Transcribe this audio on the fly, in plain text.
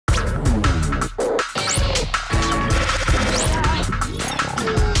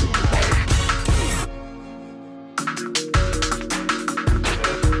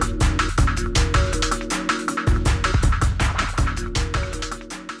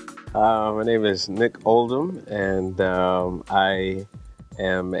My name is Nick Oldham, and I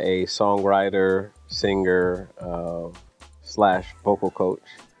am a songwriter, singer, slash vocal coach.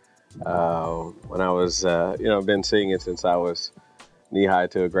 When I was, I've been singing since I was knee-high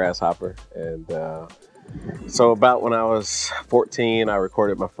to a grasshopper. And so about when I was 14, I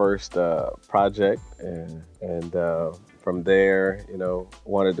recorded my first project. And from there,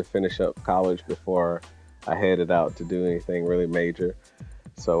 wanted to finish up college before I headed out to do anything really major.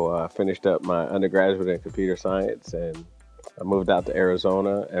 So I finished up my undergraduate in computer science, and I moved out to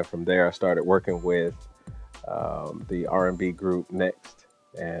Arizona. And from there, I started working with the R&B group Next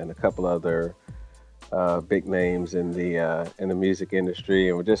and a couple other big names in the music industry,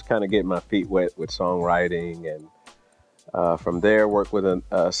 and we're just kind of getting my feet wet with songwriting. And from there, worked with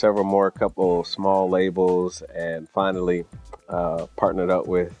several more couple small labels, and finally partnered up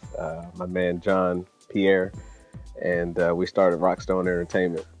with my man John Pierre. And we started RockStone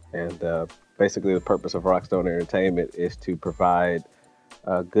Entertainment. And basically the purpose of RockStone Entertainment is to provide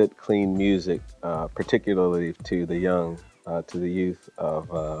good, clean music, particularly to the young, to the youth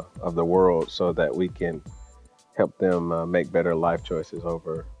of the world, so that we can help them make better life choices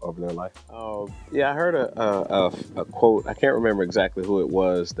over their life. Yeah, I heard a quote. I can't remember exactly who it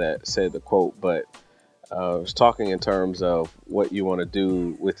was that said the quote, but it was talking in terms of what you want to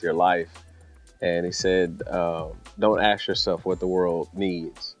do with your life. And he said, don't ask yourself what the world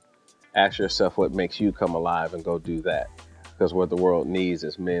needs. Ask yourself what makes you come alive, and go do that. Because what the world needs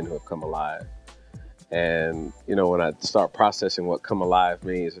is men who have come alive. And, when I start processing what come alive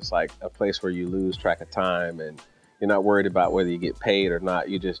means, it's like a place where you lose track of time, and you're not worried about whether you get paid or not.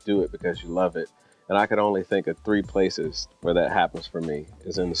 You just do it because you love it. And I could only think of 3 places where that happens for me.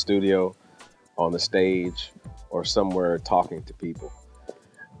 Is in the studio, on the stage, or somewhere talking to people.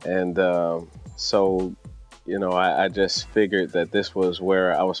 And so, I just figured that this was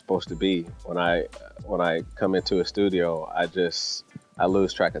where I was supposed to be. When I come into a studio, I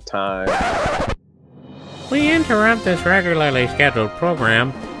lose track of time. We interrupt this regularly scheduled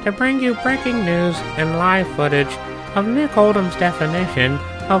program to bring you breaking news and live footage of Nick Oldham's definition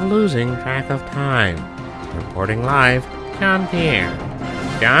of losing track of time. Reporting live, John Pierre.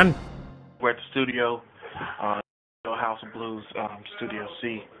 John? We're at the studio, House of Blues, Studio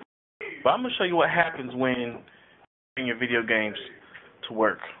C. But I'm going to show you what happens when you bring your video games to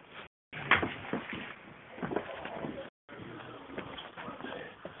work.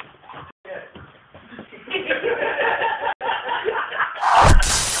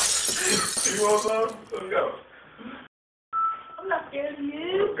 You want some? Let's go. I'm not scared of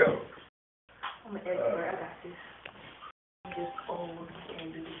you. Let's go. I'm an expert. I got this. I'm just old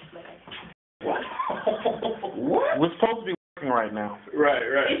and do this like What? We're supposed to be working right now. Right.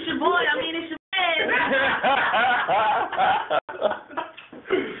 It's your boy. It's your man.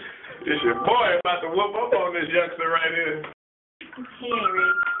 It's your boy about to whoop up on this youngster right here. He ain't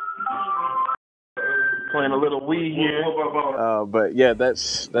ready. Playing a little Wii here. But yeah,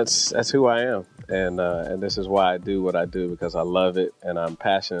 that's who I am, and this is why I do what I do, because I love it, and I'm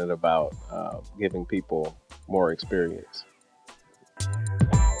passionate about giving people more experience.